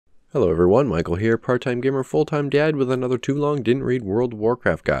Hello everyone, Michael here, part-time gamer, full-time dad with another too long didn't read World of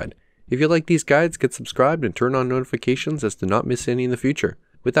Warcraft guide. If you like these guides, get subscribed and turn on notifications as to not miss any in the future.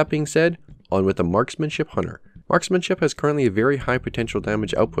 With that being said, on with the Marksmanship Hunter. Marksmanship has currently a very high potential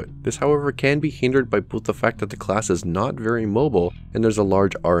damage output. This however can be hindered by both the fact that the class is not very mobile and there's a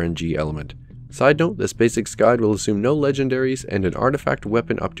large RNG element. Side note, this basics guide will assume no legendaries and an artifact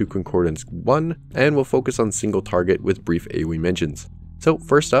weapon up to Concordance 1 and will focus on single target with brief AoE mentions. So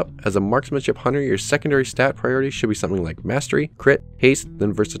first up, as a Marksmanship Hunter, your secondary stat priority should be something like Mastery, Crit, Haste,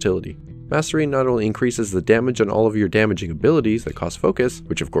 then Versatility. Mastery not only increases the damage on all of your damaging abilities that cost focus,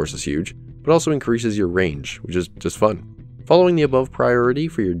 which of course is huge, but also increases your range, which is just fun. Following the above priority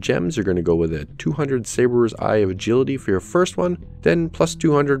for your gems, you're going to go with a 200 Saber's Eye of Agility for your first one, then plus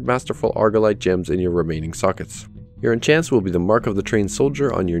 200 Masterful Argalite gems in your remaining sockets. Your enchants will be the Mark of the Trained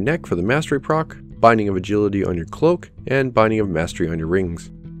Soldier on your neck for the Mastery proc, Binding of Agility on your cloak, and Binding of Mastery on your rings.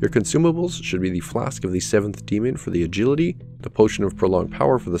 Your consumables should be the Flask of the 7th Demon for the Agility, the Potion of Prolonged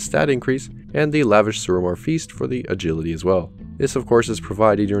Power for the stat increase, and the Lavish Suramar Feast for the Agility as well. This of course is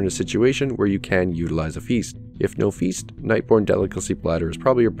provided during a situation where you can utilize a feast. If no feast, Nightborn Delicacy Platter is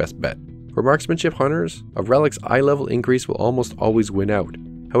probably your best bet. For Marksmanship Hunters, a Relic's eye level increase will almost always win out.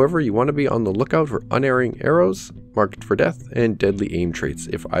 However, you want to be on the lookout for unerring arrows, marked for death, and deadly aim traits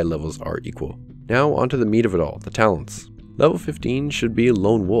if eye levels are equal. Now onto the meat of it all, the talents. Level 15 should be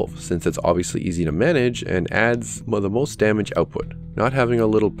Lone Wolf, since it's obviously easy to manage and adds the most damage output. Not having a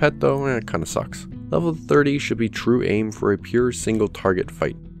little pet though, kinda sucks. Level 30 should be True Aim for a pure single target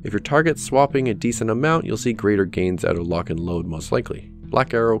fight. If your target's swapping a decent amount, you'll see greater gains out of lock and load most likely.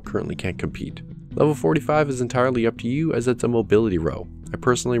 Black Arrow currently can't compete. Level 45 is entirely up to you as it's a mobility row. I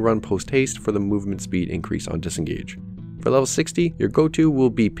personally run Post Haste for the movement speed increase on Disengage. For level 60, your go-to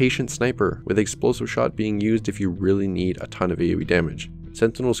will be Patient Sniper, with Explosive Shot being used if you really need a ton of AoE damage.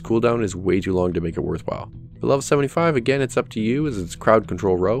 Sentinel's cooldown is way too long to make it worthwhile. For level 75, again it's up to you as it's crowd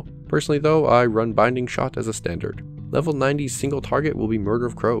control row. Personally though, I run Binding Shot as a standard. Level 90's single target will be Murder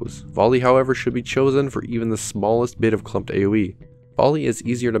of Crows. Volley however should be chosen for even the smallest bit of clumped AoE. Volley is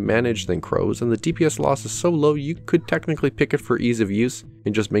easier to manage than Crows, and the DPS loss is so low you could technically pick it for ease of use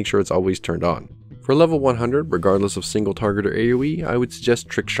and just make sure it's always turned on. For level 100, regardless of single target or AoE, I would suggest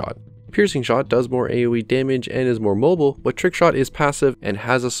Trick Shot. Piercing Shot does more AoE damage and is more mobile, but Trick Shot is passive and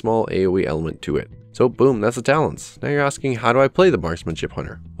has a small AoE element to it. So boom, that's the talents. Now you're asking, how do I play the Marksmanship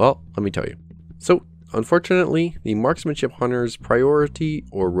Hunter? Well, let me tell you. So unfortunately, the Marksmanship Hunter's priority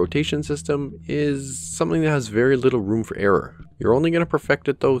or rotation system is something that has very little room for error. You're only going to perfect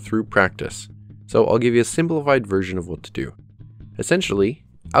it though through practice. So I'll give you a simplified version of what to do. Essentially,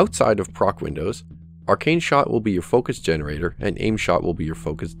 outside of proc windows, Arcane Shot will be your focus generator and Aim Shot will be your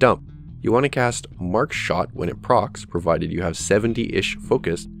focus dump. You want to cast Mark Shot when it procs, provided you have 70-ish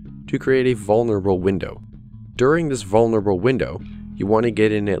focus, to create a vulnerable window. During this vulnerable window, you want to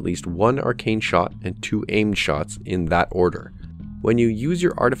get in at least 1 Arcane Shot and 2 aimed shots in that order. When you use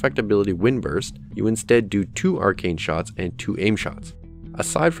your artifact ability Windburst, you instead do 2 Arcane Shots and 2 aim shots.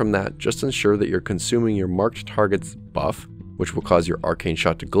 Aside from that, just ensure that you're consuming your marked target's buff, which will cause your Arcane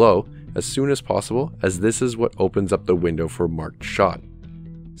Shot to glow, as soon as possible, as this is what opens up the window for Marked Shot.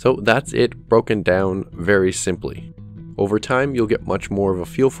 So that's it, broken down very simply. Over time, you'll get much more of a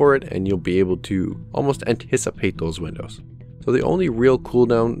feel for it, and you'll be able to almost anticipate those windows. So the only real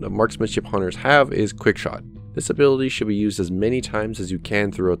cooldown that Marksmanship Hunters have is Quick Shot. This ability should be used as many times as you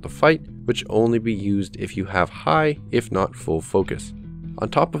can throughout the fight, which only be used if you have high, if not full focus. On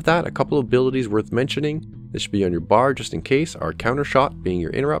top of that, a couple of abilities worth mentioning. This should be on your bar just in case, are Counter Shot being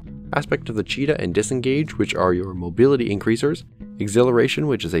your interrupt, Aspect of the Cheetah and Disengage, which are your mobility increasers, Exhilaration,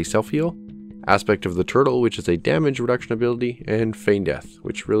 which is a self-heal, Aspect of the Turtle, which is a damage reduction ability, and Feign Death,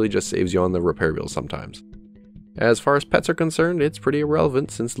 which really just saves you on the repair bill sometimes. As far as pets are concerned, it's pretty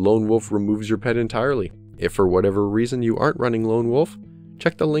irrelevant since Lone Wolf removes your pet entirely. If for whatever reason you aren't running Lone Wolf,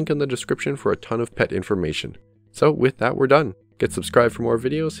 check the link in the description for a ton of pet information. So with that, we're done. Get subscribed for more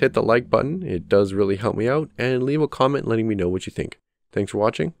videos, hit the like button, it does really help me out, and leave a comment letting me know what you think. Thanks for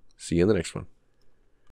watching, see you in the next one.